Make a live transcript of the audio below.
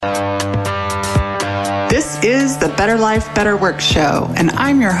is the Better Life, Better Work show, and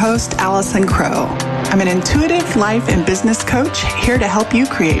I'm your host, Allison Crow. I'm an intuitive life and business coach here to help you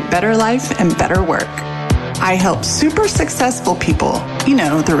create better life and better work. I help super successful people,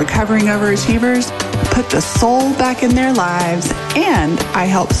 the recovering overachievers, put the soul back in their lives, and I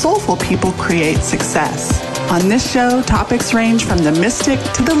help soulful people create success. On this show, topics range from the mystic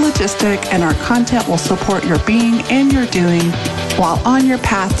to the logistic, and our content will support your being and your doing while on your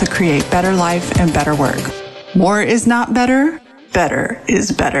path to create better life and better work. More is not better. Better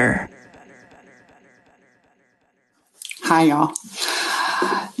is better. Hi, y'all.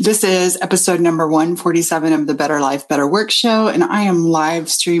 This is episode number 147 of the Better Life, Better Work show, and I am live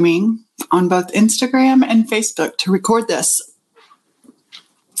streaming on both Instagram and Facebook to record this.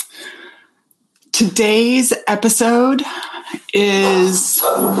 Today's episode is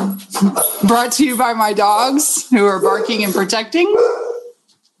brought to you by my dogs who are barking and protecting.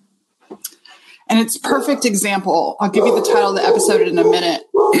 And it's a perfect example. I'll give you the title of the episode in a minute.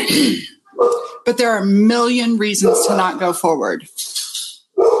 But there are a million reasons to not go forward.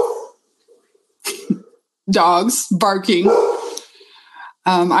 Dogs barking.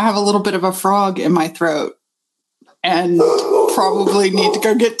 I have a little bit of a frog in my throat and probably need to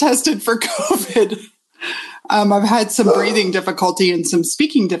go get tested for COVID. I've had some breathing difficulty and some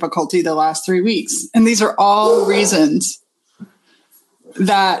speaking difficulty the last 3 weeks. And these are all reasons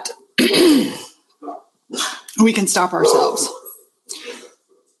that we can stop ourselves.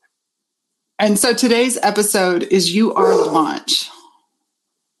 And so today's episode is You Are the Launch.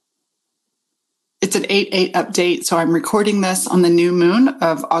 It's an 8/8 update. So I'm recording this on the new moon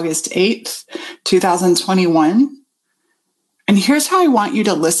of August 8th, 2021. And here's how I want you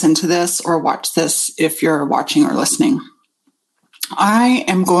to listen to this or watch this if you're watching or listening.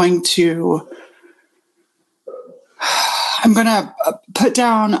 I'm going to put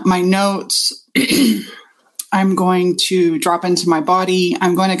down my notes. I'm going to drop into my body.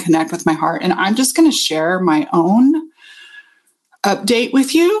 I'm going to connect with my heart. And I'm just going to share my own update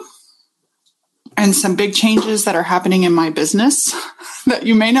with you and some big changes that are happening in my business that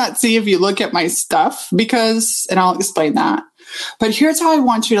you may not see if you look at my stuff and I'll explain that. But here's how I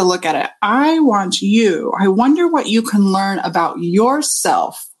want you to look at it. I wonder what you can learn about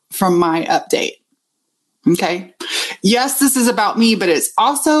yourself from my update. Okay. Yes, this is about me, but it's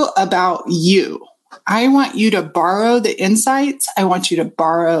also about you. I want you to borrow the insights. I want you to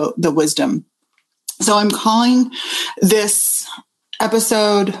borrow the wisdom. So I'm calling this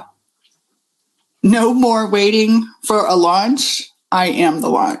episode No More Waiting for a Launch. I am the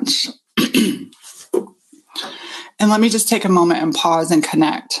launch. And let me just take a moment and pause and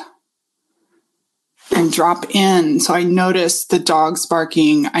connect and drop in. So I notice the dogs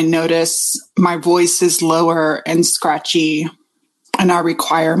barking. I notice my voice is lower and scratchy, and I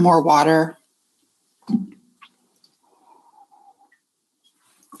require more water.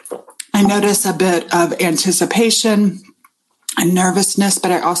 I notice a bit of anticipation and nervousness,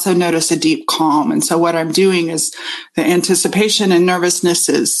 but I also notice a deep calm. And so what I'm doing is the anticipation and nervousness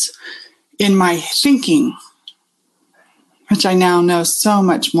is in my thinking, which I now know so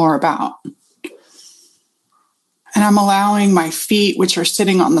much more about. And I'm allowing my feet, which are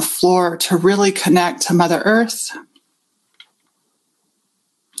sitting on the floor, to really connect to Mother Earth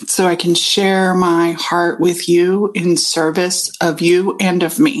so I can share my heart with you in service of you and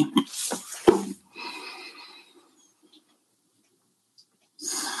of me.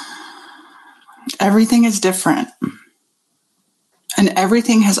 Everything is different. And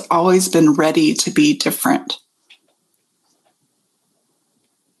everything has always been ready to be different.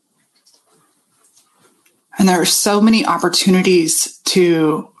 And there are so many opportunities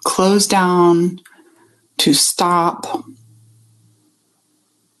to close down, to stop.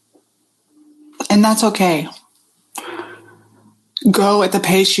 And that's okay. Go at the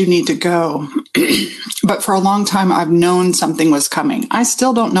pace you need to go. But for a long time, I've known something was coming. I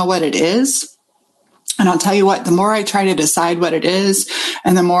still don't know what it is. And I'll tell you what, the more I try to decide what it is,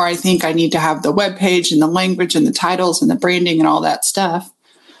 and the more I think I need to have the webpage and the language and the titles and the branding and all that stuff,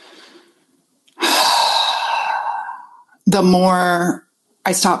 the more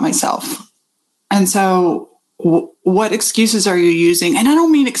I stop myself. And so what excuses are you using? And I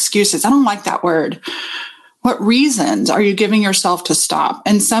don't mean excuses. I don't like that word. What reasons are you giving yourself to stop?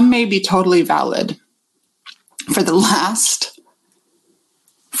 And some may be totally valid. For the last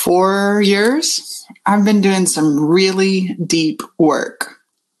 4 years, I've been doing some really deep work.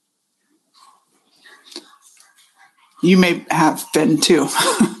 You may have been too.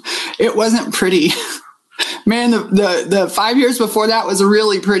 It wasn't pretty. Man, the 5 years before that was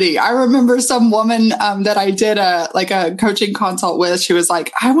really pretty. I remember some woman that I did a coaching consult with. She was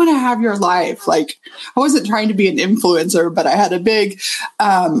like, "I want to have your life." Like, I wasn't trying to be an influencer, but I had a big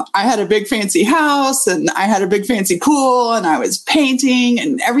fancy house, and I had a big fancy pool, and I was painting,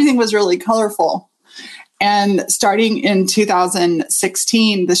 and everything was really colorful. And starting in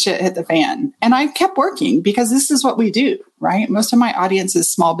 2016, the shit hit the fan. And I kept working because this is what we do, right? Most of my audience is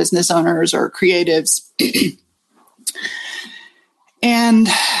small business owners or creatives. And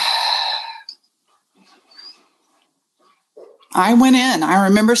I went in. I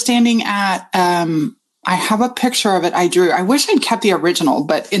remember standing at, I have a picture of it I drew. I wish I'd kept the original,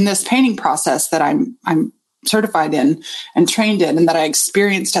 but in this painting process that I'm certified in and trained in and that I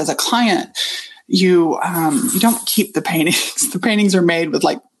experienced as a client, you don't keep the paintings. The paintings are made with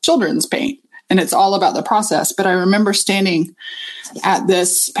like children's paint, and it's all about the process. But I remember standing at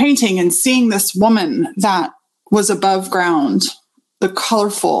this painting and seeing this woman that was above ground, the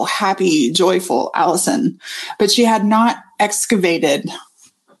colorful, happy, joyful Allison, but she had not excavated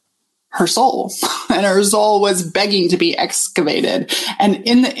her soul, and her soul was begging to be excavated. And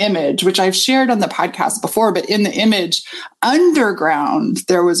in the image, which I've shared on the podcast before, but in the image, underground,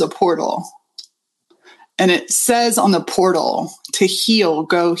 there was a portal. And it says on the portal, to heal,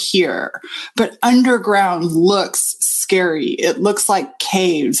 go here. But underground looks scary. It looks like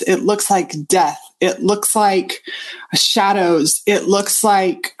caves. It looks like death. It looks like shadows. It looks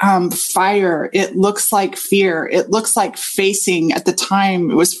like fire. It looks like fear. It looks like facing. At the time,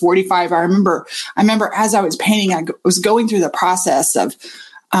 it was 45. I remember as I was painting, I was going through the process of,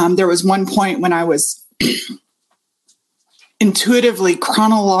 there was one point when I was intuitively,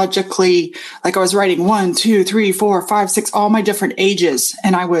 chronologically, like I was writing 1, 2, 3, 4, 5, 6, all my different ages.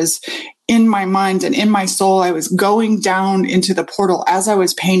 And I was in my mind and in my soul, I was going down into the portal as I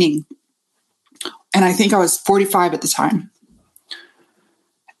was painting. And I think I was 45 at the time.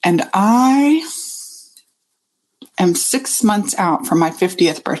 And I am 6 months out from my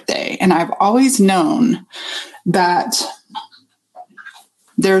 50th birthday. And I've always known that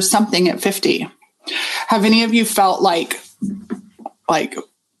there's something at 50. Have any of you felt like,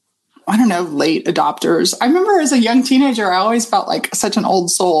 I don't know, late adopters? I remember as a young teenager, I always felt like such an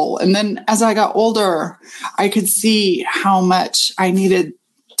old soul. And then as I got older, I could see how much I needed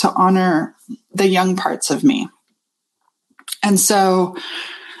to honor the young parts of me. And so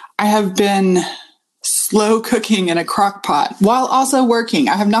I have been slow cooking in a crock pot while also working.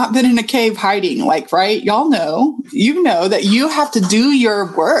 I have not been in a cave hiding, right? Y'all know, that you have to do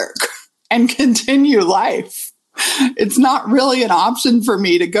your work and continue life. It's not really an option for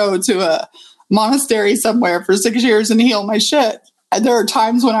me to go to a monastery somewhere for 6 years and heal my shit. And there are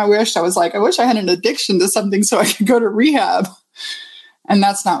times when I wish I had an addiction to something so I could go to rehab. And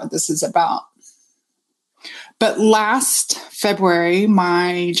that's not what this is about. But last February,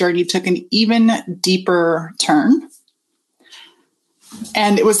 my journey took an even deeper turn.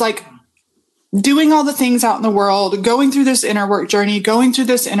 And it was like doing all the things out in the world, going through this inner work journey,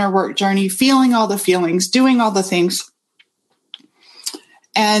 feeling all the feelings, doing all the things.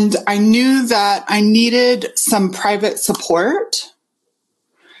 And I knew that I needed some private support.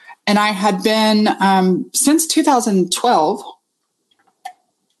 And I had been, since 2012,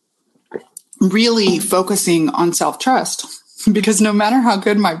 really focusing on self-trust, because no matter how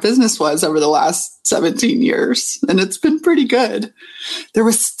good my business was over the last 17 years, and it's been pretty good, there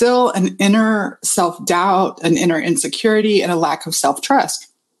was still an inner self-doubt, an inner insecurity, and a lack of self-trust.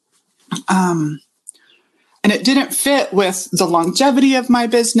 And it didn't fit with the longevity of my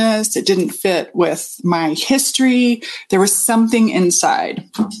business. It didn't fit with my history. There was something inside.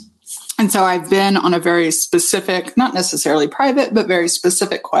 And so I've been on a very specific, not necessarily private, but very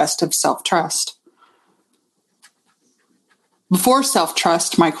specific quest of self-trust. Before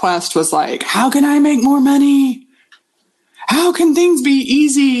self-trust, my quest was like, how can I make more money? How can things be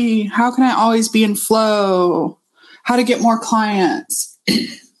easy? How can I always be in flow? How to get more clients?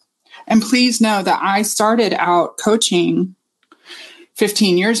 And please know that I started out coaching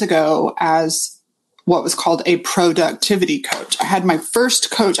 15 years ago as what was called a productivity coach. I hired my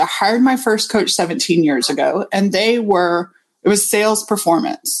first coach 17 years ago, and it was sales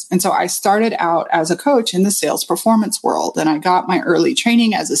performance. And so I started out as a coach in the sales performance world. And I got my early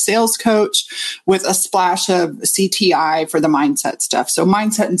training as a sales coach with a splash of CTI for the mindset stuff. So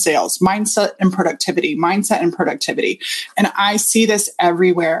mindset and sales, mindset and productivity. And I see this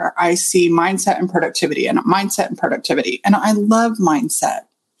everywhere. I see mindset and productivity. And I love mindset.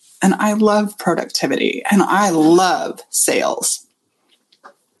 And I love productivity. And I love sales.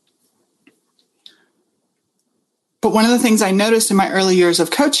 But one of the things I noticed in my early years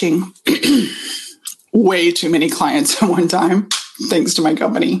of coaching way too many clients at one time, thanks to my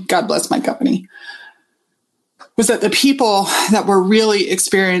company. God bless my company. Was that the people that were really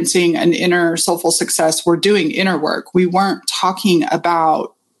experiencing an inner soulful success were doing inner work. We weren't talking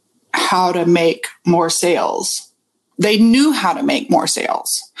about how to make more sales. They knew how to make more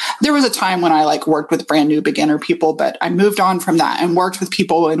sales. There was a time when I worked with brand new beginner people, but I moved on from that and worked with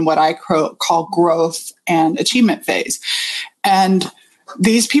people in what I call growth and achievement phase. And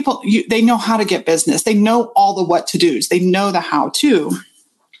these people, they know how to get business. They know all the what to do's. They know the how to.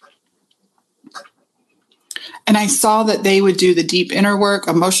 And I saw that they would do the deep inner work,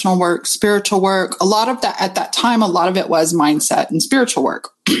 emotional work, spiritual work. A lot of that at that time, a lot of it was mindset and spiritual work.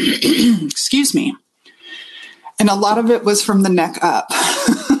 Excuse me. And a lot of it was from the neck up.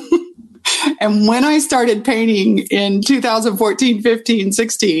 And when I started painting in 2014, 15,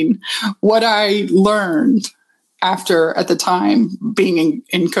 16, what I learned after, at the time, being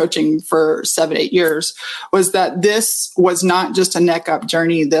in coaching for 7-8 years, was that this was not just a neck up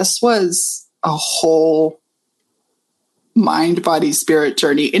journey. This was a whole mind, body, spirit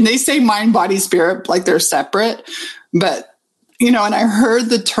journey. And they say mind, body, spirit like they're separate. But, and I heard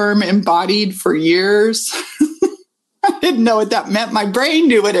the term embodied for years. I didn't know what that meant. My brain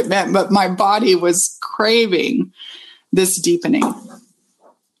knew what it meant, but my body was craving this deepening.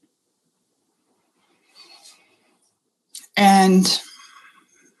 And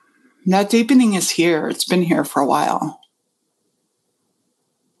that deepening is here. It's been here for a while.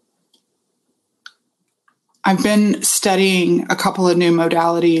 I've been studying a couple of new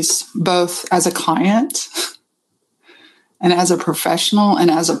modalities, both as a client and as a professional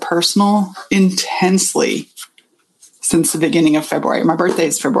and as a personal, intensely since the beginning of February. My birthday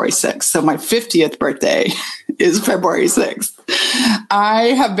is February 6th. So my 50th birthday is February 6th.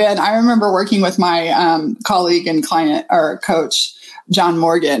 I remember working with my colleague and client or coach, John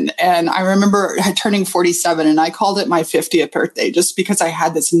Morgan. And I remember turning 47 and I called it my 50th birthday just because I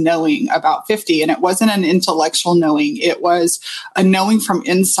had this knowing about 50. And it wasn't an intellectual knowing. It was a knowing from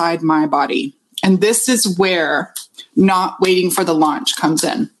inside my body. And this is where not waiting for the launch comes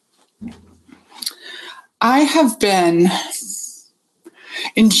in. I have been,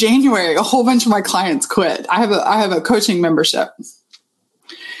 in January, a whole bunch of my clients quit. I have a coaching membership.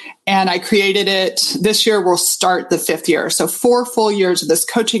 And I created it. This year will start the 5th year. So 4 full years of this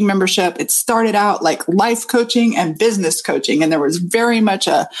coaching membership. It started out like life coaching and business coaching. And there was very much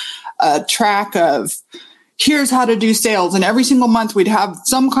a track of here's how to do sales. And every single month we'd have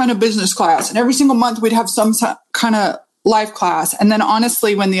some kind of business class. And every single month we'd have some kind of life class. And then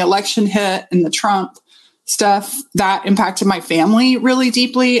honestly, when the election hit and the Trump stuff, that impacted my family really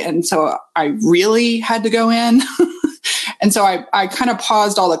deeply. And so I really had to go in. And so I kind of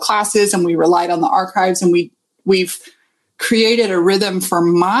paused all the classes and we relied on the archives, and we've created a rhythm for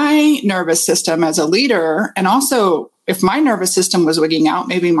my nervous system as a leader. And also, if my nervous system was wigging out,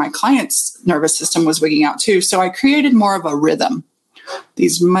 maybe my client's nervous system was wigging out too. So I created more of a rhythm,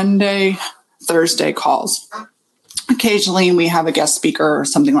 these Monday, Thursday calls. Occasionally we have a guest speaker or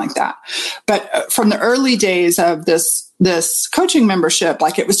something like that. But from the early days of this coaching membership,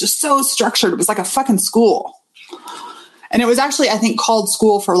 it was just so structured. It was like a fucking school. And it was actually, I think, called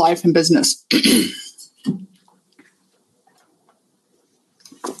School for Life and Business.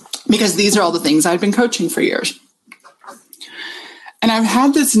 Because these are all the things I've been coaching for years. And I've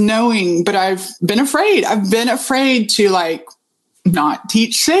had this knowing, but I've been afraid. I've been afraid to not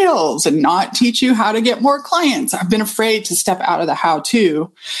teach sales and not teach you how to get more clients. I've been afraid to step out of the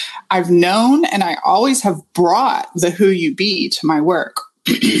how-to. I've known, and I always have brought the who you be to my work.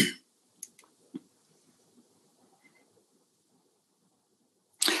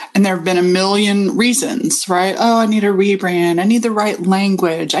 And there have been a million reasons, right? Oh, I need a rebrand. I need the right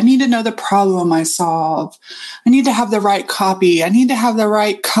language. I need to know the problem I solve. I need to have the right copy. I need to have the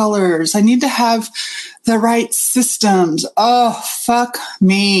right colors. I need to have the right systems. Oh, fuck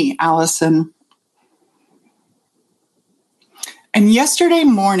me, Allison. And yesterday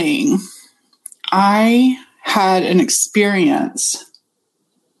morning, I had an experience.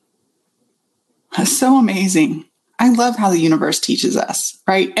 It's so amazing. I love how the universe teaches us,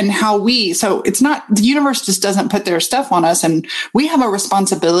 right? And how so it's not, the universe just doesn't put their stuff on us, and we have a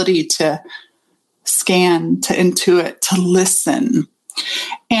responsibility to scan, to intuit, to listen.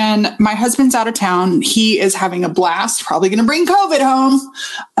 And my husband's out of town. He is having a blast, probably going to bring COVID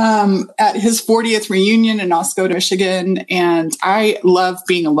home at his 40th reunion in Oscoda, Michigan. And I love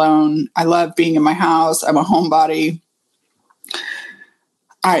being alone. I love being in my house. I'm a homebody.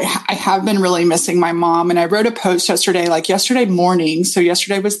 I have been really missing my mom. And I wrote a post yesterday morning. So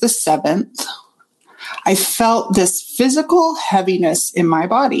yesterday was the 7th. I felt this physical heaviness in my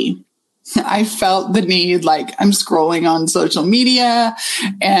body. I felt the need, like I'm scrolling on social media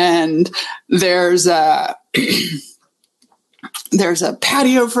and there's a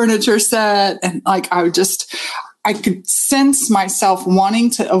patio furniture set. And like, I could sense myself wanting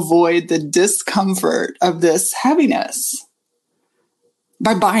to avoid the discomfort of this heaviness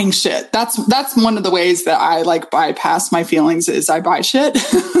by buying shit. That's one of the ways that I like bypass my feelings is I buy shit.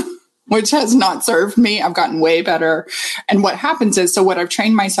 Which has not served me. I've gotten way better. And what happens is, so what I've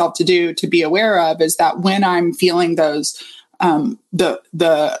trained myself to do, to be aware of, is that when I'm feeling those, when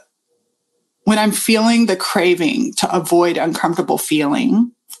I'm feeling the craving to avoid uncomfortable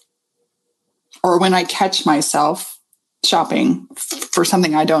feeling, or when I catch myself shopping for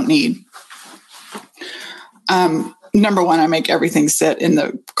something I don't need, number one, I make everything sit in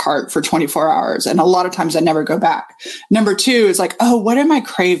the cart for 24 hours. And a lot of times I never go back. Number two is like, oh, what am I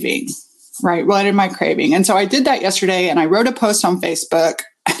craving? Right? What am I craving? And so I did that yesterday and I wrote a post on Facebook.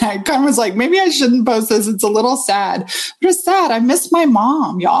 And I kind of was like, maybe I shouldn't post this. It's a little sad. But it's sad. I miss my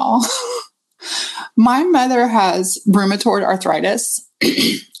mom, y'all. My mother has rheumatoid arthritis,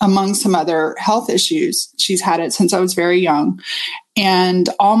 among some other health issues. She's had it since I was very young. And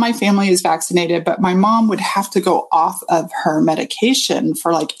all my family is vaccinated, but my mom would have to go off of her medication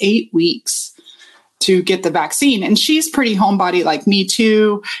for like 8 weeks to get the vaccine. And she's pretty homebody like me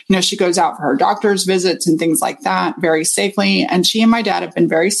too. You know, she goes out for her doctor's visits and things like that very safely. And she and my dad have been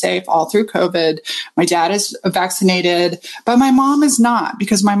very safe all through COVID. My dad is vaccinated, but my mom is not,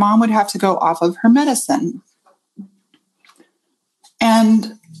 because my mom would have to go off of her medicine.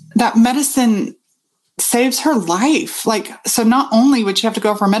 And that medicine saves her life. Like, so not only would she have to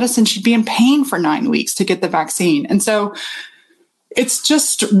go for medicine, she'd be in pain for 9 weeks to get the vaccine. And so it's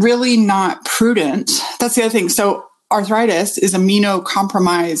just really not prudent. That's the other thing. So arthritis is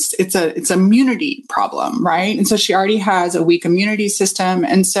immunocompromised. It's an immunity problem, right? And so she already has a weak immunity system.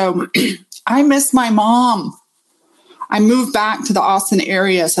 And so I miss my mom. I moved back to the Austin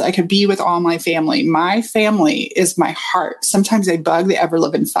area so that I could be with all my family. My family is my heart. Sometimes they bug the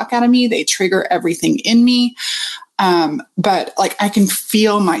ever-living fuck out of me. They trigger everything in me. But like I can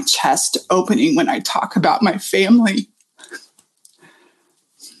feel my chest opening when I talk about my family.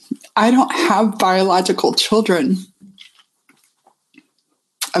 I don't have biological children.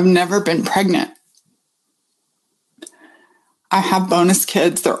 I've never been pregnant. I have bonus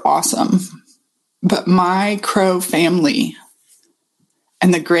kids. They're awesome. But my Crow family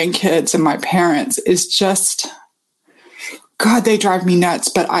and the grandkids and my parents is just, God, they drive me nuts,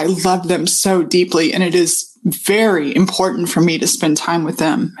 but I love them so deeply. And it is very important for me to spend time with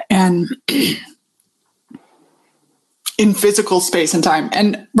them and in physical space and time.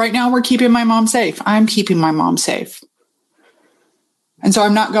 And right now we're keeping my mom safe. I'm keeping my mom safe. And so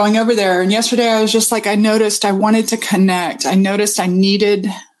I'm not going over there. And yesterday I was just like, I noticed I wanted to connect. I noticed I needed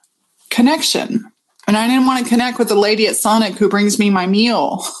connection. And I didn't want to connect with the lady at Sonic who brings me my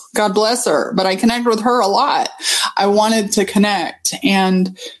meal. God bless her. But I connect with her a lot. I wanted to connect.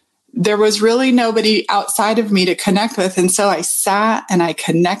 And there was really nobody outside of me to connect with. And so I sat and I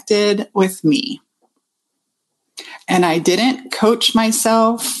connected with me. And I didn't coach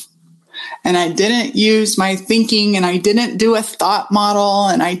myself. And I didn't use my thinking. And I didn't do a thought model.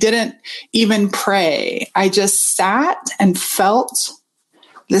 And I didn't even pray. I just sat and felt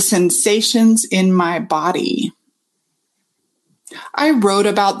the sensations in my body. I wrote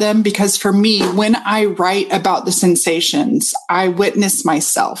about them because for me, when I write about the sensations, I witness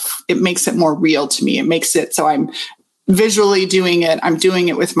myself. It makes it more real to me. It makes it so I'm visually doing it. I'm doing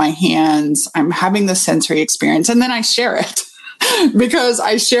it with my hands. I'm having the sensory experience. And then I share it because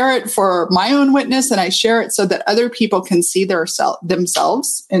I share it for my own witness and I share it so that other people can see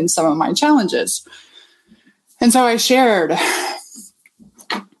themselves in some of my challenges. And so I shared.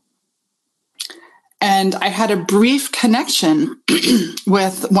 And I had a brief connection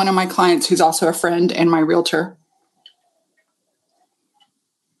with one of my clients who's also a friend and my realtor.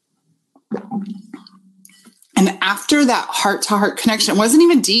 And after that heart-to-heart connection, it wasn't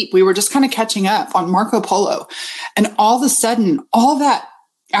even deep. We were just kind of catching up on Marco Polo. And all of a sudden, all that,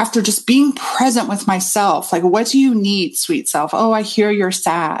 after just being present with myself, like, what do you need, sweet self? Oh, I hear you're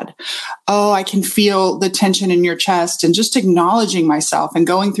sad. Oh, I can feel the tension in your chest, and just acknowledging myself and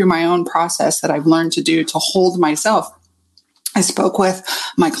going through my own process that I've learned to do to hold myself. I spoke with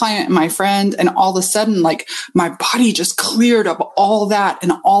my client and my friend, and all of a sudden, like, my body just cleared of all that.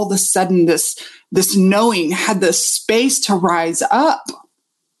 And all of a sudden, this knowing had the space to rise up.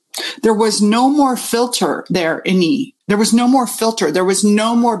 There was no more filter there, there was no more filter. There was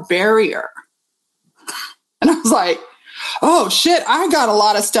no more barrier. And I was like, oh shit, I got a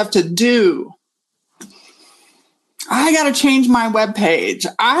lot of stuff to do. I got to change my webpage.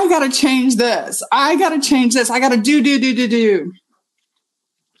 I got to change this. I got to change this. I got to do.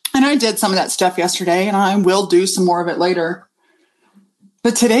 And I did some of that stuff yesterday, and I will do some more of it later.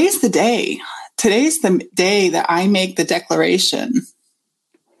 But today's the day. Today's the day that I make the declaration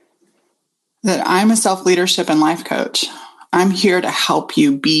that I'm a self-leadership and life coach. I'm here to help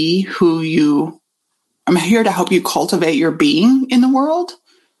you be I'm here to help you cultivate your being in the world.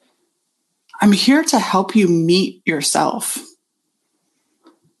 I'm here to help you meet yourself.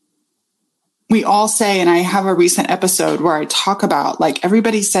 We all say, and I have a recent episode where I talk about, like,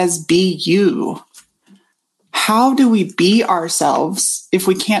 everybody says, be you. How do we be ourselves if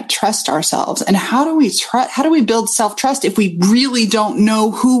we can't trust ourselves? And how do we build self-trust if we really don't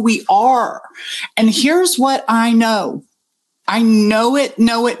know who we are? And here's what I know. I know it.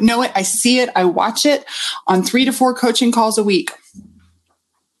 I see it. I watch it on 3 to 4 coaching calls a week.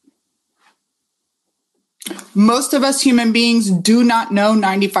 Most of us human beings do not know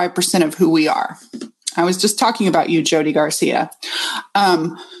 95% of who we are. I was just talking about you, Jody Garcia.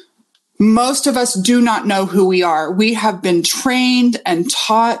 Most of us do not know who we are. We have been trained and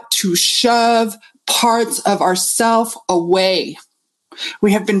taught to shove parts of ourself away.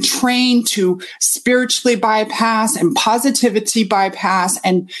 We have been trained to spiritually bypass and positivity bypass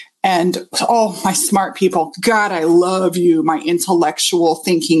and oh, my smart people. God, I love you, my intellectual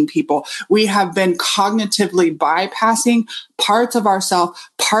thinking people. We have been cognitively bypassing parts of ourself,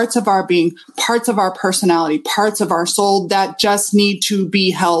 parts of our being, parts of our personality, parts of our soul that just need to be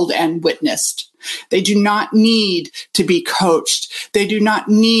held and witnessed. They do not need to be coached. They do not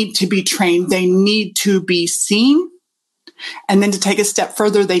need to be trained. They need to be seen. And then to take a step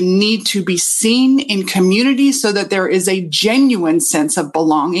further, they need to be seen in community so that there is a genuine sense of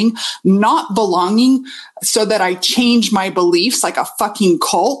belonging, not belonging so that I change my beliefs like a fucking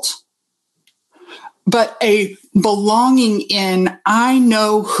cult, but a belonging in, I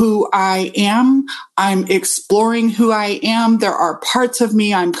know who I am. I'm exploring who I am. There are parts of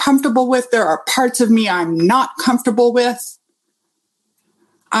me I'm comfortable with. There are parts of me I'm not comfortable with.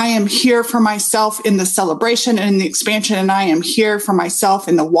 I am here for myself in the celebration and in the expansion, and I am here for myself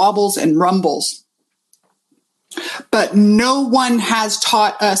in the wobbles and rumbles. But no one has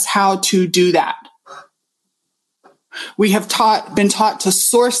taught us how to do that. We have been taught to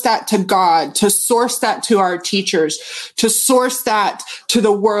source that to God, to source that to our teachers, to source that to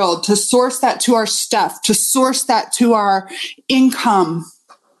the world, to source that to our stuff, to source that to our income,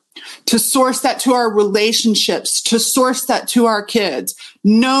 to source that to our relationships, to source that to our kids.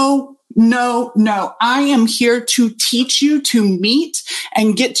 No. I am here to teach you to meet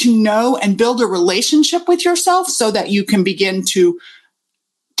and get to know and build a relationship with yourself so that you can begin to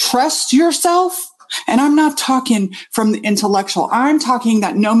trust yourself. And I'm not talking from the intellectual. I'm talking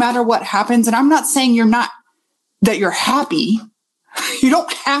that no matter what happens, and I'm not saying that you're happy. You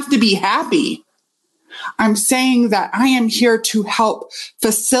don't have to be happy. I'm saying that I am here to help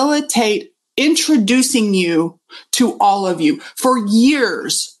facilitate introducing you to all of you. For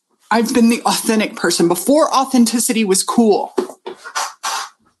years, I've been the authentic person before authenticity was cool.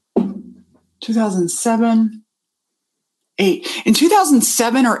 2007, 2008. In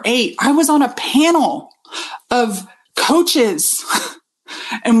 2007 or 2008, I was on a panel of coaches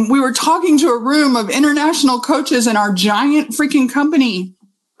and we were talking to a room of international coaches in our giant freaking company.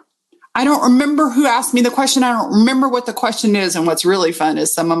 I don't remember who asked me the question. I don't remember what the question is. And what's really fun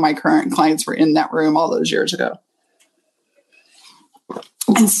is some of my current clients were in that room all those years ago.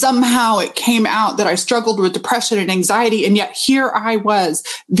 And somehow it came out that I struggled with depression and anxiety. And yet here I was,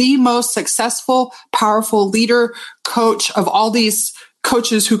 the most successful, powerful leader, coach of all these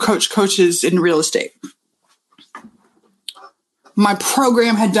coaches who coach coaches in real estate. My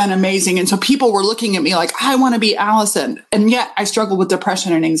program had done amazing. And so people were looking at me like, I want to be Allison. And yet I struggled with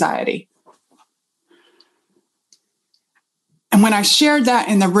depression and anxiety. And when I shared that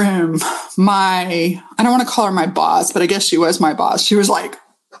in the room, I don't want to call her my boss, but I guess she was my boss. She was like,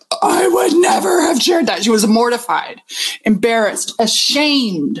 I would never have shared that. She was mortified, embarrassed,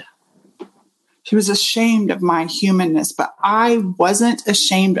 ashamed. She was ashamed of my humanness, but I wasn't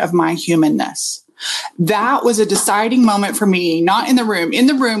ashamed of my humanness. That was a deciding moment for me, not in the room. In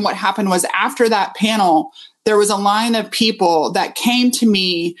the room, what happened was after that panel, there was a line of people that came to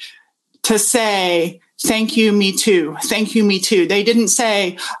me to say, thank you, me too. Thank you, me too. They didn't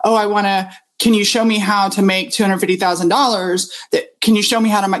say, oh, can you show me how to make $250,000? Can you show me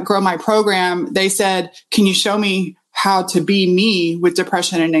how to grow my program? They said, can you show me how to be me with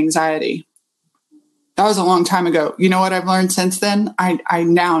depression and anxiety? That was a long time ago. You know what I've learned since then? I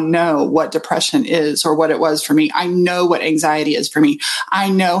now know what depression is, or what it was for me. I know what anxiety is for me.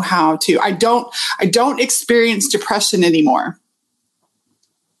 I know how to. I don't experience depression anymore.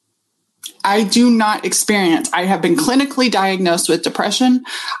 I do not experience. I have been clinically diagnosed with depression.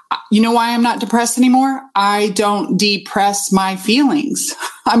 You know why I'm not depressed anymore? I don't depress my feelings.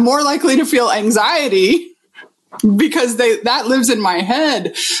 I'm more likely to feel anxiety because that lives in my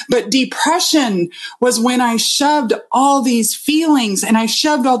head. But depression was when I shoved all these feelings and I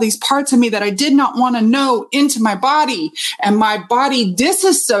shoved all these parts of me that I did not want to know into my body, and my body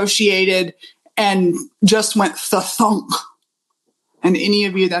disassociated and just went thunk. And any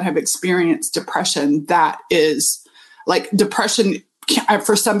of you that have experienced depression, that is like depression.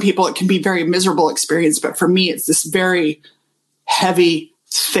 For some people, it can be a very miserable experience, but for me, it's this very heavy,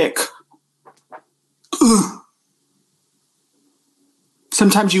 thick. Ugh.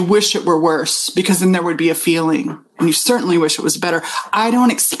 Sometimes you wish it were worse, because then there would be a feeling, and you certainly wish it was better. I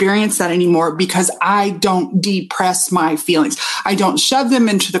don't experience that anymore because I don't depress my feelings. I don't shove them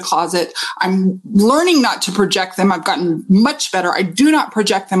into the closet. I'm learning not to project them. I've gotten much better. I do not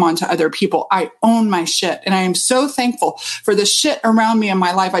project them onto other people. I own my shit, and I am so thankful for the shit around me in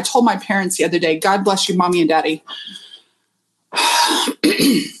my life. I told my parents the other day, God bless you, mommy and daddy.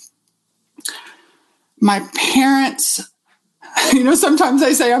 My parents, sometimes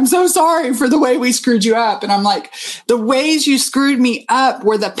they say, I'm so sorry for the way we screwed you up. And I'm like, the ways you screwed me up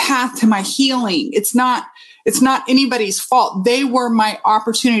were the path to my healing. It's not anybody's fault. They were my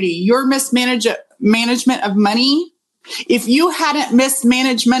opportunity. Your mismanagement of money. If you hadn't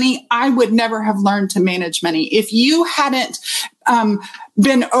mismanaged money, I would never have learned to manage money. If you hadn't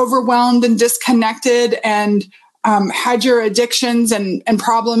been overwhelmed and disconnected and had your addictions and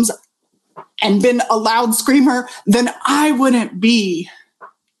problems, and been a loud screamer, then I wouldn't be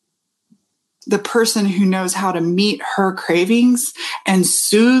the person who knows how to meet her cravings and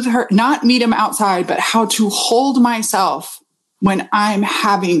soothe her, not meet them outside, but how to hold myself when I'm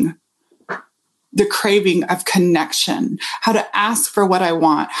having the craving of connection, how to ask for what I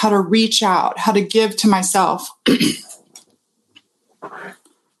want, how to reach out, how to give to myself.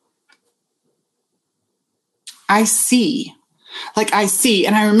 I see.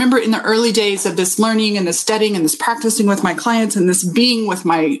 And I remember in the early days of this learning and this studying and this practicing with my clients and this being with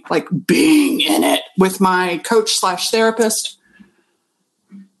being in it with my coach/therapist.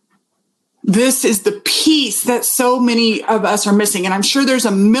 This is the piece that so many of us are missing. And I'm sure there's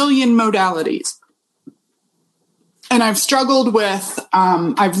a million modalities. And I've struggled with,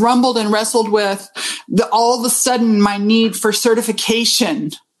 I've rumbled and wrestled with all of a sudden my need for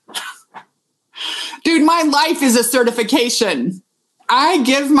certification. Dude, my life is a certification. I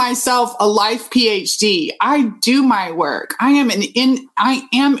give myself a life PhD. I do my work. I am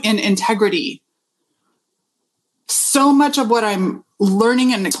in integrity. So much of what I'm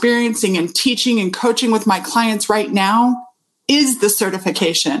learning and experiencing and teaching and coaching with my clients right now is the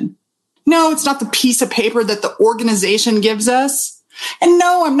certification. No, it's not the piece of paper that the organization gives us. And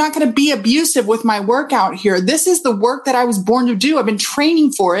no, I'm not going to be abusive with my work out here. This is the work that I was born to do. I've been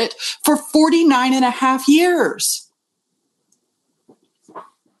training for it for 49 and a half years.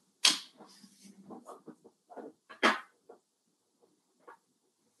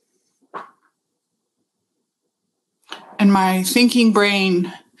 And my thinking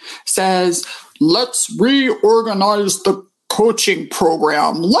brain says, let's reorganize the coaching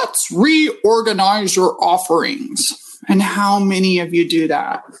program. Let's reorganize your offerings. And how many of you do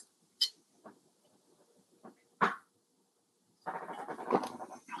that?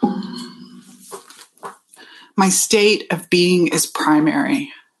 My state of being is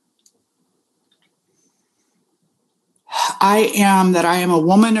primary. I am that I am a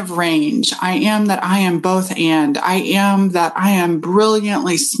woman of range. I am that I am both and. I am that I am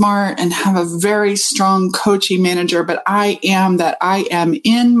brilliantly smart and have a very strong coaching manager, but I am that I am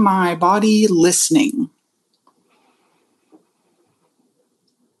in my body listening.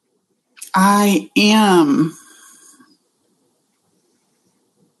 I am.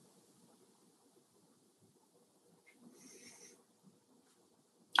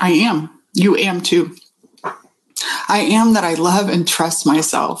 I am. You am too. I am that I love and trust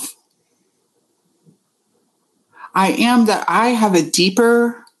myself. I am that I have a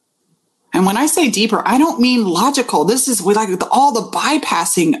deeper, and when I say deeper, I don't mean logical. This is like all the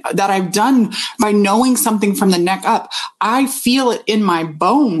bypassing that I've done by knowing something from the neck up. I feel it in my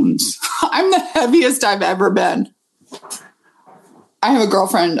bones. I'm the heaviest I've ever been. I have a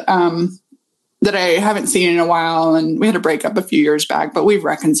girlfriend that I haven't seen in a while, and we had a breakup a few years back, but we've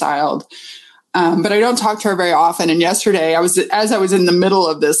reconciled. But I don't talk to her very often. And yesterday, as I was in the middle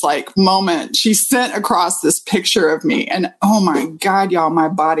of this like moment, she sent across this picture of me, and oh my God, y'all, my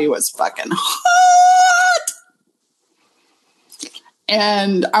body was fucking hot.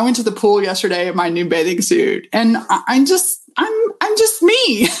 And I went to the pool yesterday in my new bathing suit, and I'm just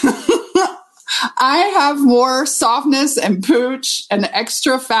me. I have more softness and pooch and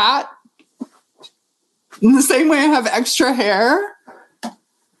extra fat in the same way I have extra hair.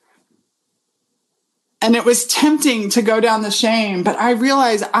 And it was tempting to go down the shame, but I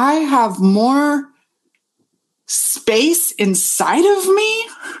realized I have more space inside of me.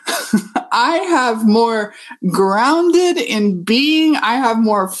 I have more grounded in being. I have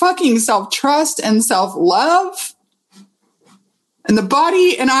more fucking self-trust and self-love. And the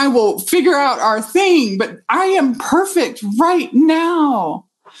body and I will figure out our thing, but I am perfect right now.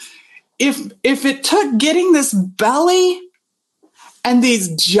 If it took getting this belly and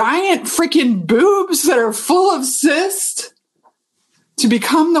these giant freaking boobs that are full of cyst to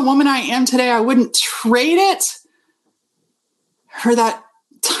become the woman I am today, I wouldn't trade it for that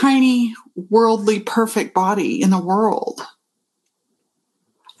tiny, worldly, perfect body in the world.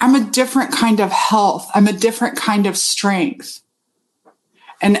 I'm a different kind of health. I'm a different kind of strength.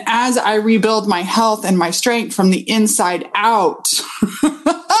 And as I rebuild my health and my strength from the inside out,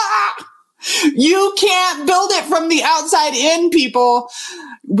 you can't build it from the outside in, people.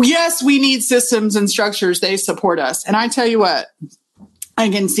 Yes, we need systems and structures. They support us. And I tell you what, I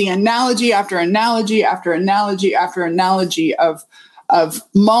can see analogy after analogy after analogy after analogy of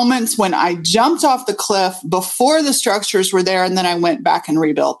moments when I jumped off the cliff before the structures were there, and then I went back and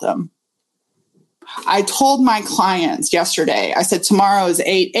rebuilt them. I told my clients yesterday, I said, tomorrow is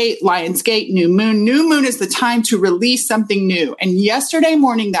 8/8, Lionsgate, new moon. New moon is the time to release something new. And yesterday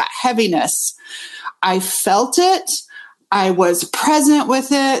morning, that heaviness, I felt it. I was present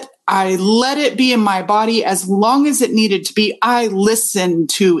with it. I let it be in my body as long as it needed to be. I listened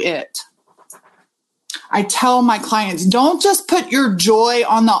to it. I tell my clients, don't just put your joy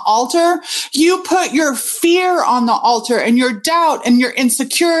on the altar. You put your fear on the altar, and your doubt and your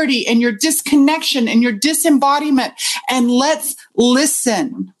insecurity and your disconnection and your disembodiment. And let's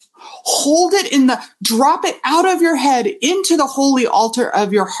listen. Hold it drop it out of your head into the holy altar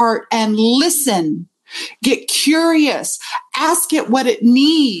of your heart and listen. Get curious. Ask it what it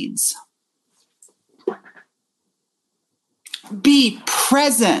needs. Be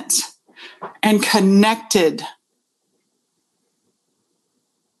present and connected.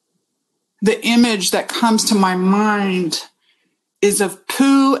 The image that comes to my mind is of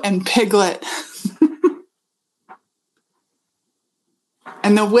Pooh and Piglet.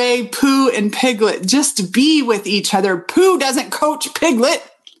 And the way Pooh and Piglet just be with each other. Pooh doesn't coach Piglet.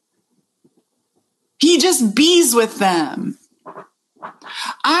 He just bees with them.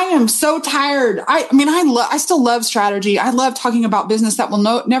 I am so tired. I still love strategy. I love talking about business that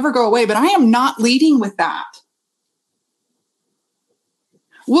will never go away, but I am not leading with that.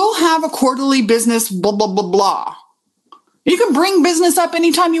 We'll have a quarterly business, blah, blah, blah, blah. You can bring business up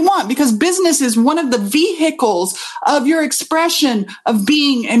anytime you want, because business is one of the vehicles of your expression of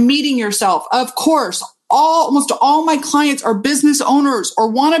being and meeting yourself. Of course, almost all my clients are business owners or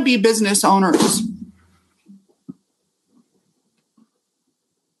want to be business owners.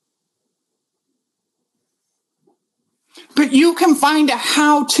 But you can find a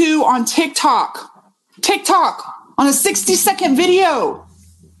how-to on TikTok on a 60-second video.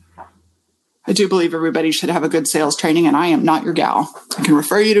 I do believe everybody should have a good sales training, and I am not your gal. I can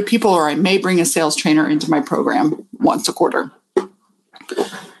refer you to people, or I may bring a sales trainer into my program once a quarter.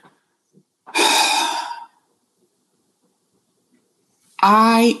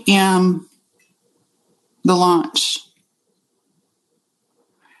 I am the launch.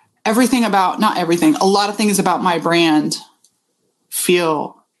 A lot of things about my brand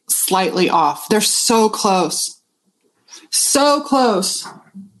feel slightly off. They're so close. So close.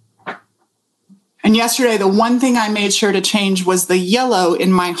 And yesterday, the one thing I made sure to change was the yellow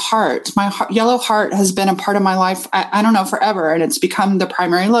in my heart. Yellow heart has been a part of my life, I don't know, forever. And it's become the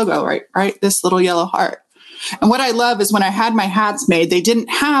primary logo, right? This little yellow heart. And what I love is when I had my hats made, they didn't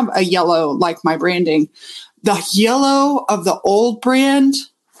have a yellow like my branding. The yellow of the old brand,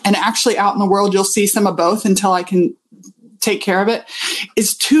 and actually out in the world, you'll see some of both until I can take care of it,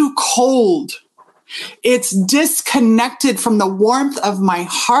 is too cold. It's disconnected from the warmth of my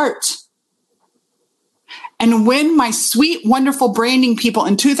heart. And when my sweet, wonderful branding people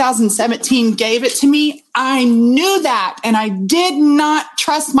in 2017 gave it to me, I knew that. And I did not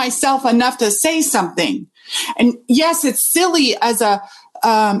trust myself enough to say something. And yes, it's silly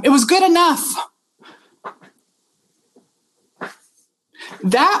it was good enough.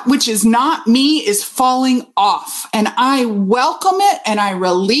 That which is not me is falling off, and I welcome it and I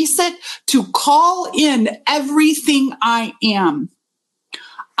release it to call in everything I am.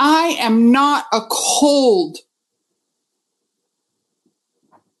 I am not a cold,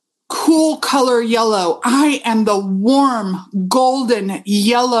 cool color yellow. I am the warm, golden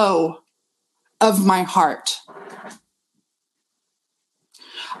yellow of my heart.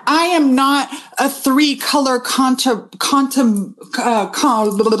 I am not a three-color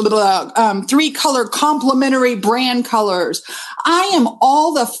three-color complementary brand colors. I am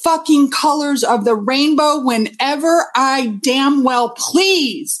all the fucking colors of the rainbow whenever I damn well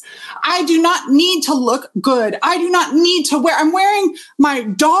please. I do not need to look good. I do not need to I'm wearing my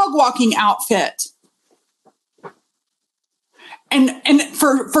dog walking outfit. And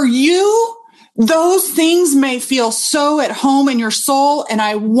for you, those things may feel so at home in your soul, and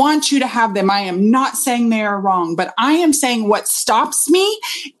I want you to have them. I am not saying they are wrong, but I am saying what stops me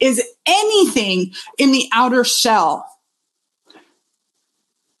is anything in the outer shell.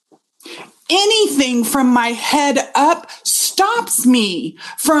 Anything from my head up stops me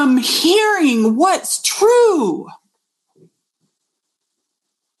from hearing what's true.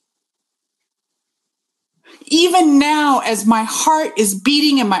 Even now, as my heart is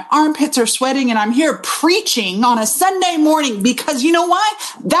beating and my armpits are sweating and I'm here preaching on a Sunday morning, because you know why?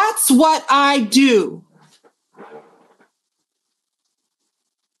 That's what I do.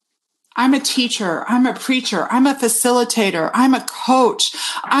 I'm a teacher. I'm a preacher. I'm a facilitator. I'm a coach.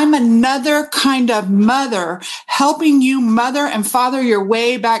 I'm another kind of mother helping you mother and father your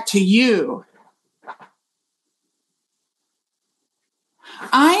way back to you.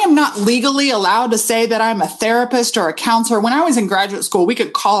 I am not legally allowed to say that I'm a therapist or a counselor. When I was in graduate school, we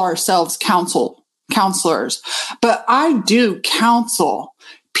could call ourselves counselors, but I do counsel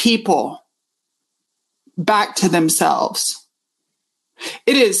people back to themselves.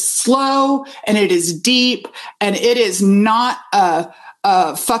 It is slow and it is deep, and it is not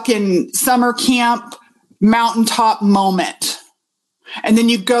a fucking summer camp mountaintop moment. And then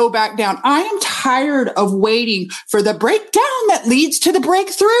you go back down. I am tired of waiting for the breakdown that leads to the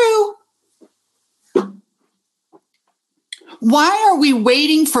breakthrough. Why are we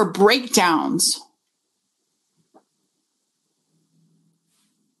waiting for breakdowns?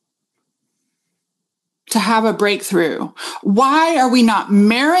 To have a breakthrough? Why are we not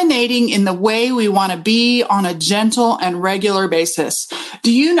marinating in the way we want to be on a gentle and regular basis?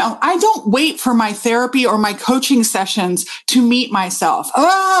 Do you know, I don't wait for my therapy or my coaching sessions to meet myself.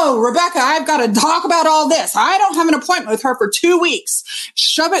 Oh, Rebecca, I've got to talk about all this. I don't have an appointment with her for 2 weeks.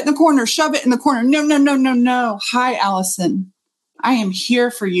 Shove it in the corner, shove it in the corner. No. Hi, Allison. I am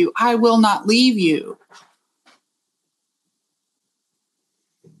here for you. I will not leave you.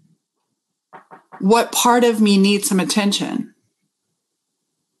 What part of me needs some attention?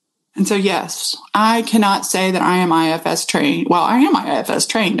 And so, yes, I cannot say that I am IFS trained. Well, I am IFS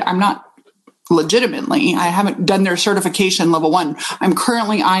trained. I'm not legitimately. I haven't done their certification level 1. I'm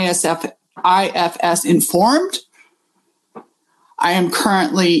currently IFS informed. I am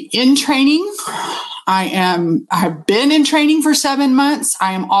currently in training. I have been in training for 7 months.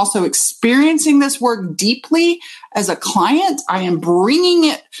 I am also experiencing this work deeply as a client. I am bringing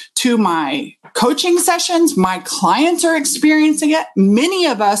it to my coaching sessions. My clients are experiencing it. Many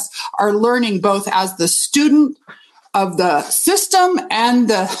of us are learning both as the student of the system and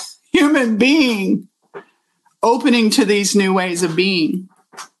the human being, opening to these new ways of being.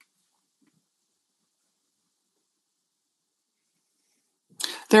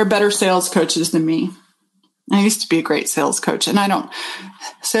 There are better sales coaches than me. I used to be a great sales coach, and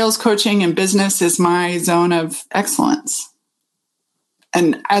sales coaching and business is my zone of excellence.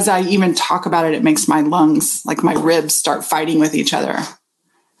 And as I even talk about it, it makes my lungs, like my ribs, start fighting with each other.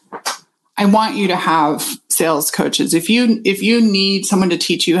 I want you to have sales coaches. If you need someone to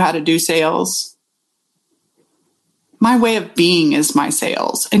teach you how to do sales, my way of being is my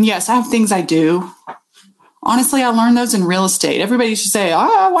sales. And yes, I have things I do. Honestly, I learned those in real estate. Everybody should say,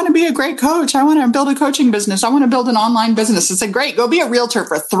 I want to be a great coach. I want to build a coaching business. I want to build an online business. I said, great, go be a realtor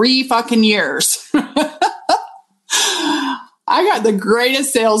for 3 fucking years. I got the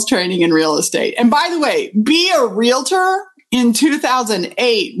greatest sales training in real estate. And by the way, be a realtor in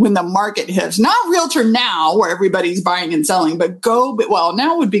 2008 when the market hits. Not realtor now where everybody's buying and selling, but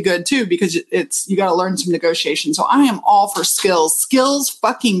now would be good too, because you got to learn some negotiation. So I am all for skills. Skills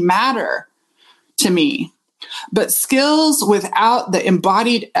fucking matter to me. But skills without the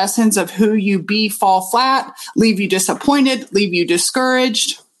embodied essence of who you be fall flat, leave you disappointed, leave you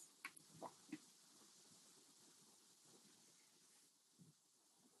discouraged.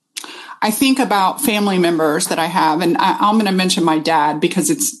 I think about family members that I have, and I'm going to mention my dad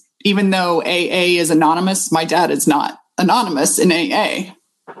because even though AA is anonymous, my dad is not anonymous in AA.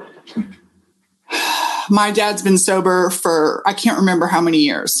 My dad's been sober for, I can't remember how many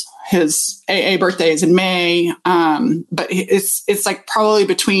years. His AA birthday is in May, but it's like probably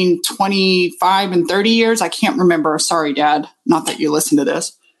between 25 and 30 years. I can't remember. Sorry, Dad. Not that you listen to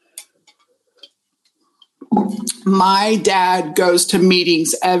this. My dad goes to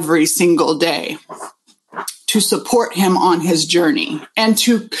meetings every single day to support him on his journey, and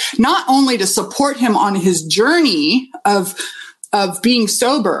to not only to support him on his journey of being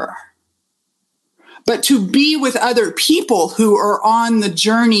sober, but to be with other people who are on the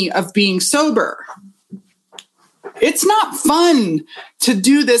journey of being sober. It's not fun to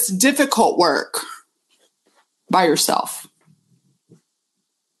do this difficult work by yourself.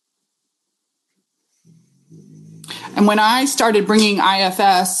 And when I started bringing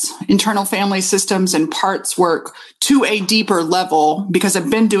IFS, internal family systems and parts work, to a deeper level, because I've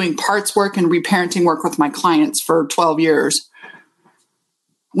been doing parts work and reparenting work with my clients for 12 years,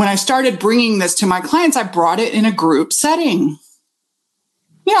 when I started bringing this to my clients, I brought it in a group setting.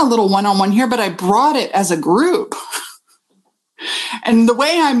 Yeah, a little one-on-one here, but I brought it as a group. And the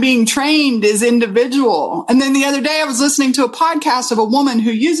way I'm being trained is individual. And then the other day I was listening to a podcast of a woman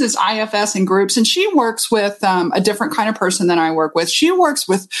who uses IFS in groups, and she works with a different kind of person than I work with. She works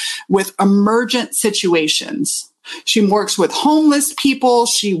with emergent situations. She works with homeless people.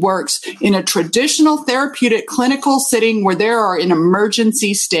 She works in a traditional therapeutic clinical setting where there are in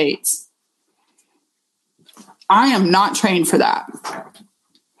emergency states. I am not trained for that.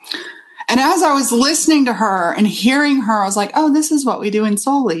 And as I was listening to her and hearing her, I was like, oh, this is what we do in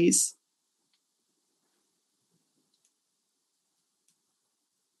Soulies.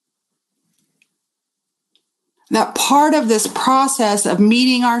 That part of this process of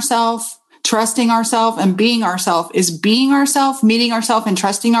meeting ourselves, trusting ourselves, and being ourselves is being ourselves, meeting ourselves, and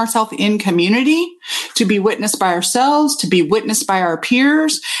trusting ourselves in community, to be witnessed by ourselves, to be witnessed by our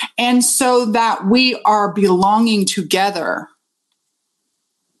peers, and so that we are belonging together.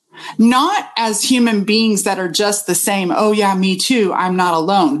 Not as human beings that are just the same. Oh yeah, me too. I'm not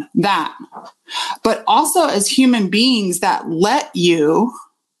alone. That. But also as human beings that let you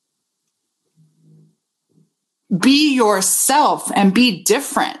be yourself and be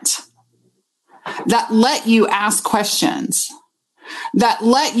different. That let you ask questions. That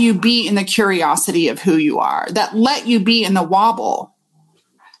let you be in the curiosity of who you are. That let you be in the wobble.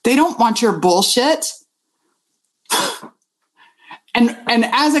 They don't want your bullshit. And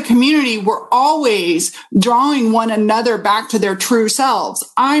as a community, we're always drawing one another back to their true selves.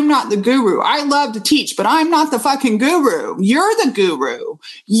 I'm not the guru. I love to teach, but I'm not the fucking guru. You're the guru.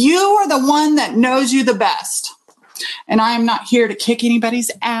 You are the one that knows you the best. And I am not here to kick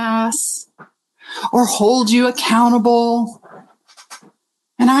anybody's ass or hold you accountable.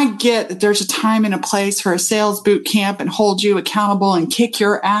 And I get that there's a time and a place for a sales boot camp and hold you accountable and kick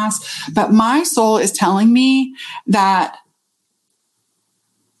your ass. But my soul is telling me that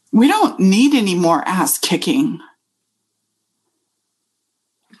we don't need any more ass kicking.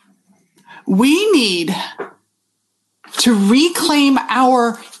 We need to reclaim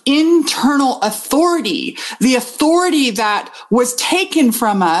our internal authority, the authority that was taken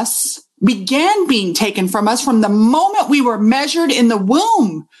from us, began being taken from us from the moment we were measured in the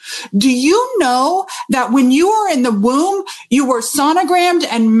womb. Do you know that when you were in the womb, you were sonogrammed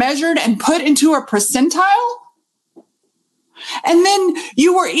and measured and put into a percentile? And then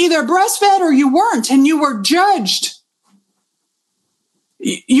you were either breastfed or you weren't, and you were judged.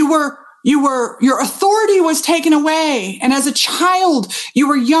 Your authority was taken away. And as a child, you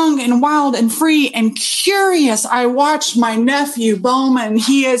were young and wild and free and curious. I watched my nephew, Bowman.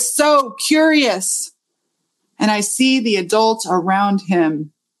 He is so curious. And I see the adults around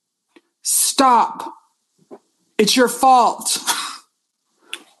him. Stop. It's your fault.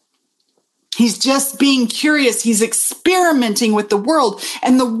 He's just being curious. He's experimenting with the world.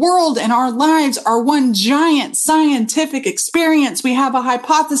 And the world and our lives are one giant scientific experience. We have a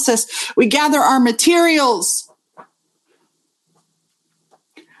hypothesis. We gather our materials.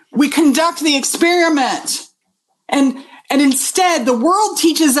 We conduct the experiment. And instead, the world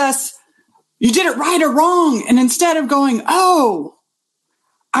teaches us, you did it right or wrong. And instead of going, oh,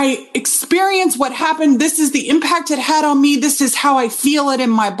 I experienced what happened. This is the impact it had on me. This is how I feel it in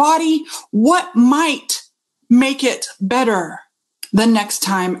my body. What might make it better the next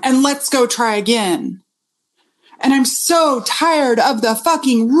time? And let's go try again. And I'm so tired of the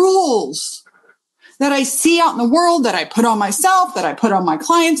fucking rules that I see out in the world, that I put on myself, that I put on my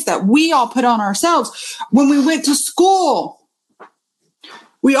clients, that we all put on ourselves when we went to school.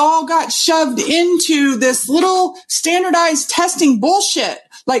 We all got shoved into this little standardized testing bullshit.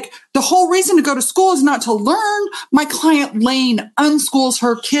 Like, the whole reason to go to school is not to learn. My client Lane unschools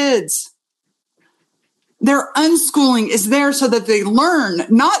her kids. Their unschooling is there so that they learn,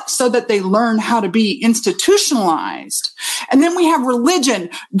 not so that they learn how to be institutionalized. And then we have religion.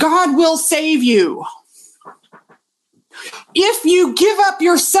 God will save you. If you give up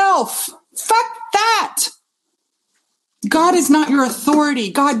yourself, fuck that. God is not your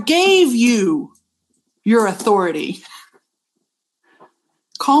authority. God gave you your authority.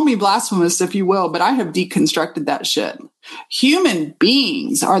 Call me blasphemous if you will, but I have deconstructed that shit. Human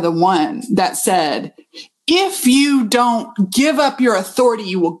beings are the one that said, if you don't give up your authority,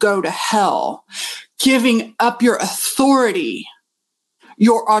 you will go to hell. Giving up your authority,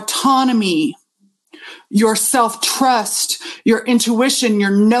 your autonomy, your self-trust, your intuition,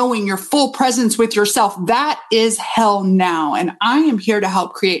 your knowing, your full presence with yourself, that is hell now. And I am here to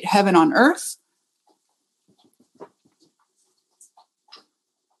help create heaven on earth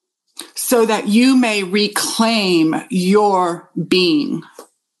so that you may reclaim your being.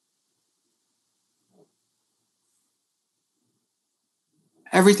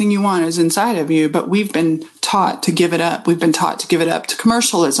 Everything you want is inside of you, but we've been taught to give it up. We've been taught to give it up to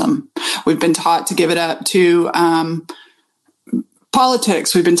commercialism. We've been taught to give it up to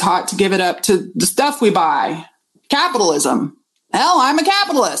politics. We've been taught to give it up to the stuff we buy. Capitalism. Hell, I'm a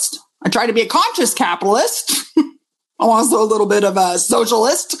capitalist. I try to be a conscious capitalist. I'm also a little bit of a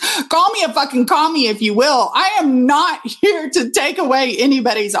socialist. Call me a fucking commie if you will. I am not here to take away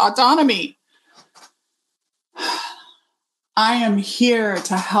anybody's autonomy. I am here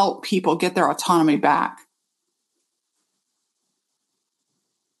to help people get their autonomy back.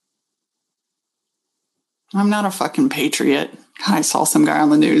 I'm not a fucking patriot. I saw some guy on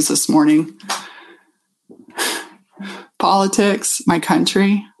the news this morning. Politics, my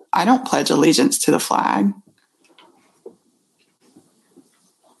country. I don't pledge allegiance to the flag.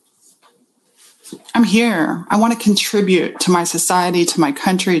 I'm here. I want to contribute to my society, to my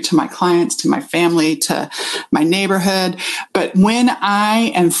country, to my clients, to my family, to my neighborhood. But when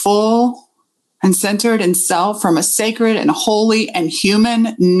I am full and centered in self from a sacred and holy and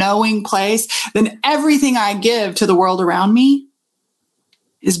human knowing place, then everything I give to the world around me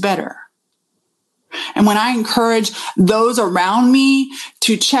is better. And when I encourage those around me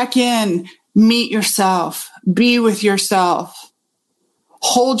to check in, meet yourself, be with yourself,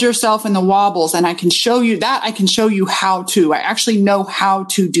 hold yourself in the wobbles, and I can show you that. I can show you how to. I actually know how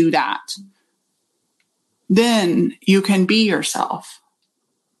to do that. Then you can be yourself.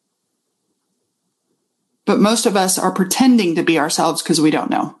 But most of us are pretending to be ourselves because we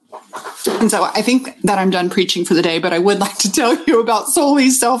don't know. And so I think that I'm done preaching for the day, but I would like to tell you about Solely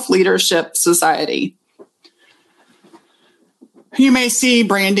Self-Leadership Society. You may see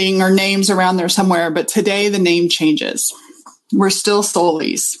branding or names around there somewhere, but today the name changes. We're still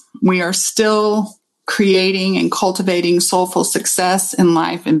Soulies. We are still creating and cultivating soulful success in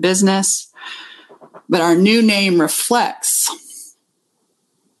life and business. But our new name reflects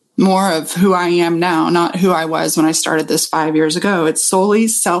more of who I am now, not who I was when I started this 5 years ago. It's Solely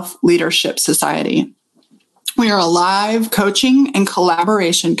Self-Leadership Society. We are a live coaching and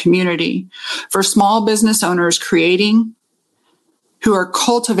collaboration community for small business owners who are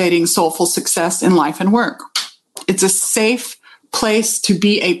cultivating soulful success in life and work. It's a safe place to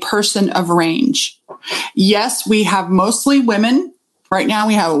be a person of range. Yes, we have mostly women. Right now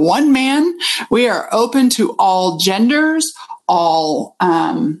we have one man. We are open to all genders,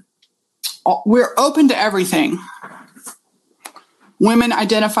 we're open to everything. Women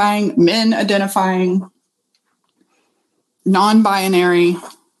identifying, men identifying, non-binary.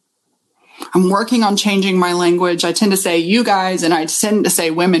 I'm working on changing my language. I tend to say you guys, and I tend to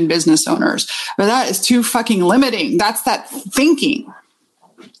say women business owners. But that is too fucking limiting. That's that thinking.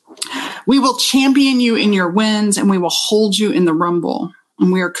 We will champion you in your wins, and we will hold you in the rumble.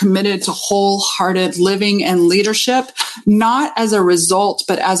 And we are committed to wholehearted living and leadership, not as a result,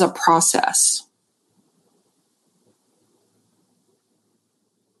 but as a process.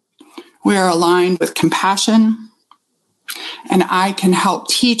 We are aligned with compassion, and I can help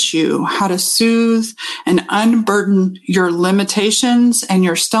teach you how to soothe and unburden your limitations and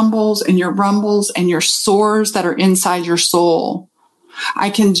your stumbles and your rumbles and your sores that are inside your soul.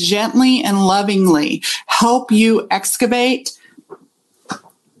 I can gently and lovingly help you excavate,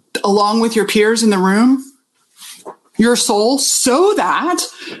 along with your peers in the room, your soul, so that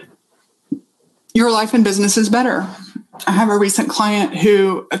your life and business is better. I have a recent client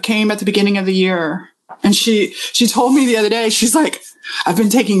who came at the beginning of the year, and she told me the other day, she's like, I've been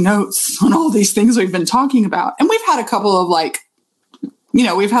taking notes on all these things we've been talking about. And we've had a couple of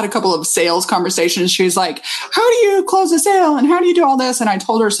we've had a couple of sales conversations. She's like, how do you close a sale? And how do you do all this? And I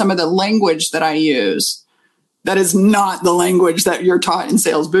told her some of the language that I use that is not the language that you're taught in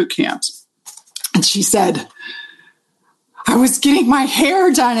sales boot camps. And she said, I was getting my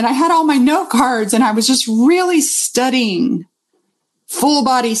hair done and I had all my note cards and I was just really studying, full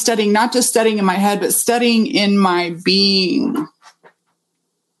body studying, not just studying in my head, but studying in my being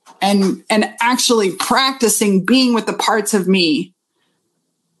and actually practicing being with the parts of me.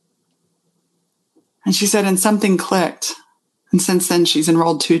 And she said, and something clicked. And since then, she's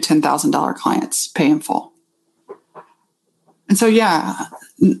enrolled 2 $10,000 clients, pay in full. And so, yeah,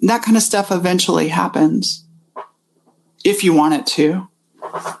 that kind of stuff eventually happens if you want it to.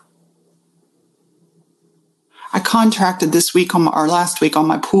 I contracted this week last week on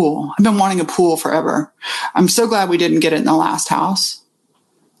my pool. I've been wanting a pool forever. I'm so glad we didn't get it in the last house.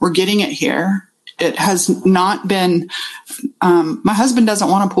 We're getting it here. It has not been, my husband doesn't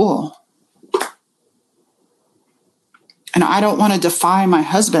want a pool. And I don't want to defy my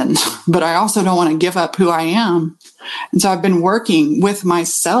husband, but I also don't want to give up who I am. And so I've been working with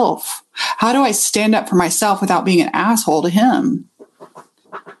myself. How do I stand up for myself without being an asshole to him?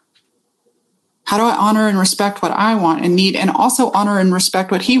 How do I honor and respect what I want and need, and also honor and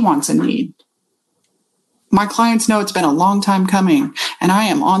respect what he wants and need? My clients know it's been a long time coming, and I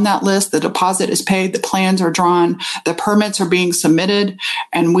am on that list. The deposit is paid, the plans are drawn, the permits are being submitted,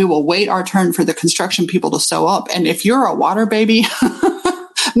 and we will wait our turn for the construction people to sew up. And if you're a water baby,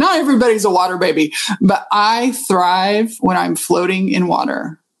 not everybody's a water baby, but I thrive when I'm floating in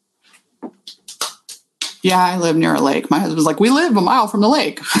water. Yeah, I live near a lake. My husband's like, we live a mile from the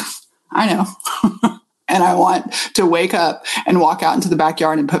lake. I know. And I want to wake up and walk out into the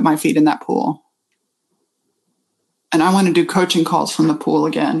backyard and put my feet in that pool. And I want to do coaching calls from the pool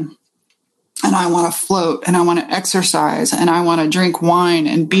again. And I want to float and I want to exercise and I want to drink wine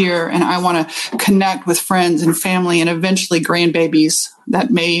and beer and I want to connect with friends and family and eventually grandbabies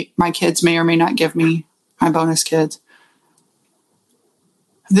that my kids may or may not give me, my bonus kids.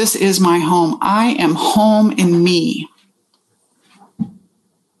 This is my home. I am home in me.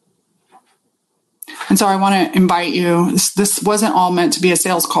 And so I want to invite you. This wasn't all meant to be a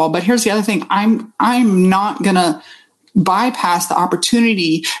sales call, but here's the other thing. I'm not going to bypass the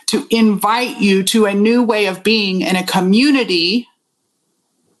opportunity to invite you to a new way of being in a community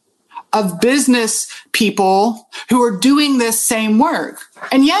of business people who are doing this same work.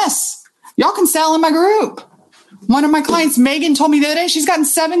 And yes, y'all can sell in my group. One of my clients, Megan, told me the other day she's gotten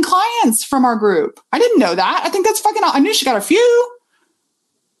 7 clients from our group. I didn't know that. I think that's fucking, I knew she got a few,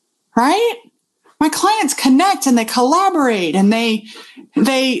 right? My clients connect and they collaborate and they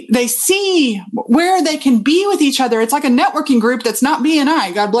see where they can be with each other. It's like a networking group that's not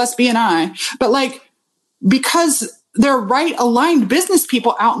BNI. God bless BNI. But like, because they're right aligned business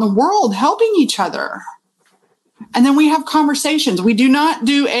people out in the world helping each other. And then we have conversations. We do not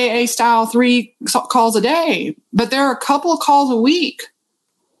do AA style 3 calls a day, but there are a couple of calls a week.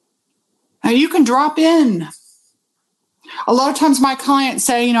 Now you can drop in. A lot of times my clients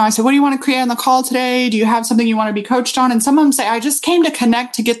say, I said, what do you want to create on the call today? Do you have something you want to be coached on? And some of them say, I just came to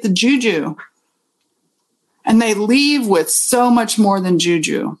connect to get the juju. And they leave with so much more than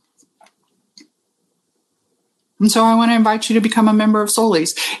juju. And so I want to invite you to become a member of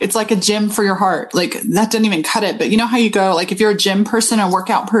Soulies. It's like a gym for your heart. Like that didn't even cut it. But you know how you go, like if you're a gym person, a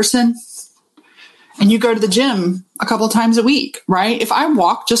workout person, and you go to the gym a couple of times a week, right? If I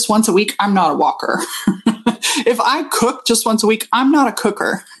walk just once a week, I'm not a walker. If I cook just once a week, I'm not a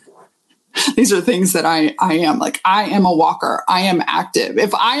cooker. These are things that I am. Like I am a walker. I am active.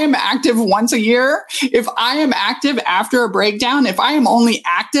 If I am active once a year, if I am active after a breakdown, if I am only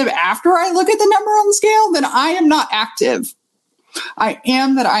active after I look at the number on the scale, then I am not active. I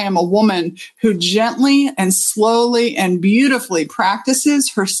am a woman who gently and slowly and beautifully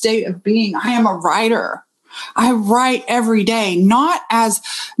practices her state of being. I am a writer. I write every day, not as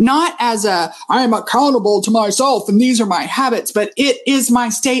I am accountable to myself and these are my habits, but it is my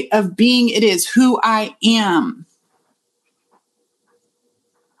state of being. It is who I am.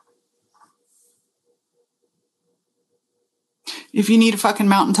 If you need a fucking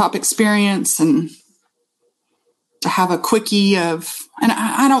mountaintop experience and to have a quickie of, and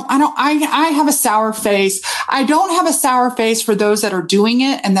I have a sour face. I don't have a sour face for those that are doing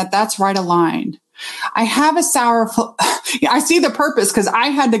it and that's right aligned. I have a I see the purpose because I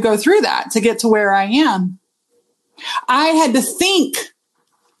had to go through that to get to where I am. I had to think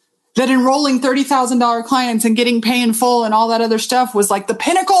that enrolling $30,000 clients and getting pay in full and all that other stuff was like the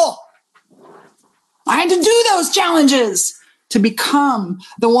pinnacle. I had to do those challenges to become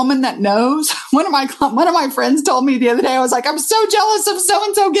the woman that knows. One of my friends told me the other day, I was like, I'm so jealous of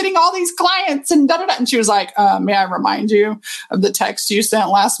so-and-so getting all these clients and da-da-da. And she was like, may I remind you of the text you sent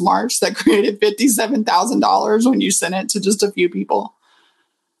last March that created $57,000 when you sent it to just a few people?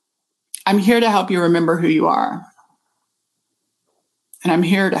 I'm here to help you remember who you are. And I'm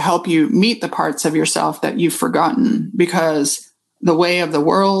here to help you meet the parts of yourself that you've forgotten, because the way of the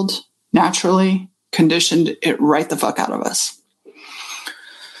world naturally conditioned it right the fuck out of us.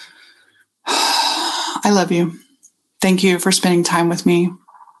 I love you. Thank you for spending time with me.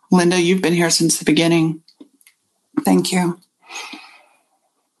 Linda, you've been here since the beginning. Thank you.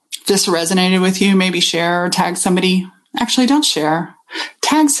 If this resonated with you, maybe share or tag somebody. Actually, don't share.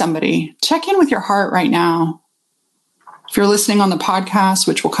 Tag somebody. Check in with your heart right now. If you're listening on the podcast,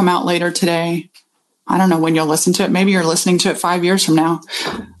 which will come out later today, I don't know when you'll listen to it. Maybe you're listening to it 5 years from now.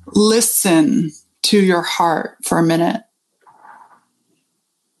 Listen to your heart for a minute.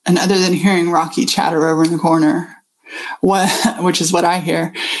 And other than hearing Rocky chatter over in the corner, which is what I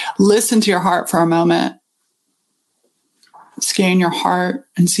hear, listen to your heart for a moment. Scan your heart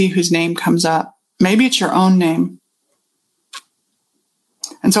and see whose name comes up. Maybe it's your own name.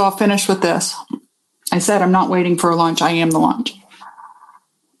 And so I'll finish with this. I said, I'm not waiting for a launch. I am the launch.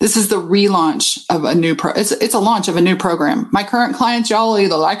 This is the relaunch of a new it's a launch of a new program. My current clients, y'all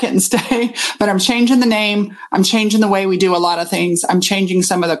either like it and stay, but I'm changing the name. I'm changing the way we do a lot of things. I'm changing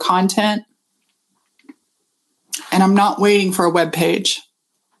some of the content. And I'm not waiting for a web page.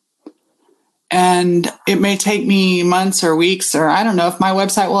 And it may take me months or weeks, or I don't know if my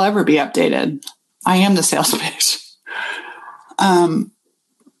website will ever be updated. I am the sales page.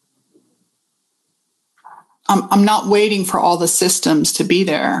 I'm not waiting for all the systems to be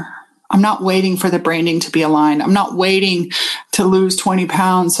there. I'm not waiting for the branding to be aligned. I'm not waiting to lose 20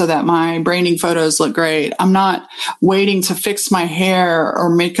 pounds so that my branding photos look great. I'm not waiting to fix my hair or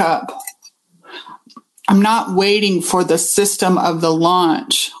makeup. I'm not waiting for the system of the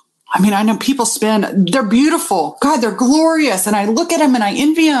launch. I mean, I know people they're beautiful. God, they're glorious. And I look at them and I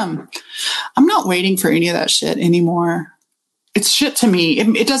envy them. I'm not waiting for any of that shit anymore. It's shit to me.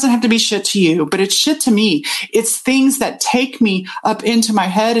 It doesn't have to be shit to you, but it's shit to me. It's things that take me up into my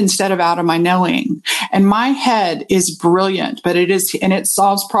head instead of out of my knowing. And my head is brilliant, but it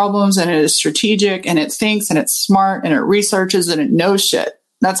solves problems, and it is strategic, and it thinks, and it's smart, and it researches, and it knows shit.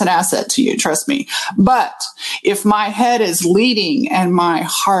 That's an asset to you. Trust me. But if my head is leading and my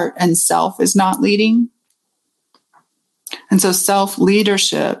heart and self is not leading, and so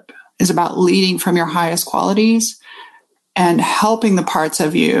self-leadership is about leading from your highest qualities and helping the parts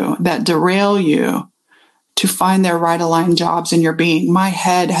of you that derail you to find their right aligned jobs in your being. My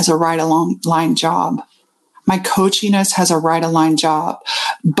head has a right aligned job. My coachiness has a right aligned job,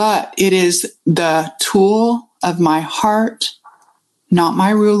 but it is the tool of my heart, not my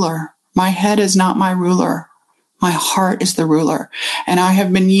ruler. My head is not my ruler. My heart is the ruler. And I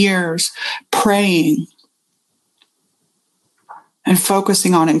have been years praying and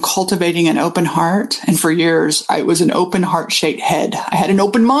focusing on and cultivating an open heart. And for years, I was an open heart-shaped head. I had an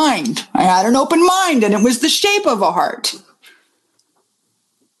open mind. And it was the shape of a heart.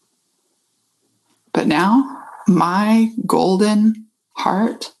 But now, my golden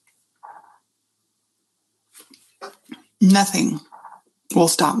heart, nothing will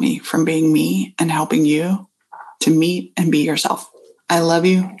stop me from being me and helping you to meet and be yourself. I love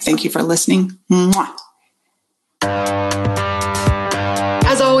you. Thank you for listening. Mwah.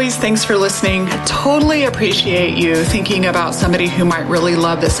 As always, thanks for listening. Totally appreciate you thinking about somebody who might really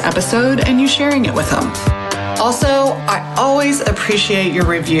love this episode and you sharing it with them. Also, I always appreciate your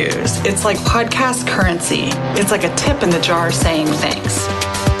reviews. It's like podcast currency. It's like a tip in the jar saying thanks.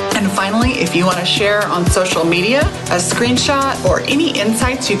 And finally, if you want to share on social media a screenshot or any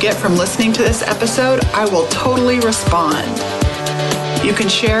insights you get from listening to this episode, I will totally respond. You can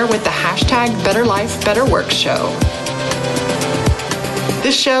share with the hashtag BetterLifeBetterWorkShow.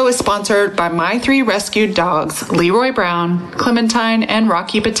 This show is sponsored by my 3 rescued dogs, Leroy Brown, Clementine, and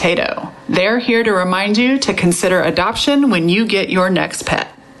Rocky Potato. They're here to remind you to consider adoption when you get your next pet.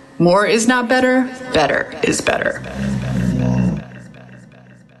 More is not better, better is better.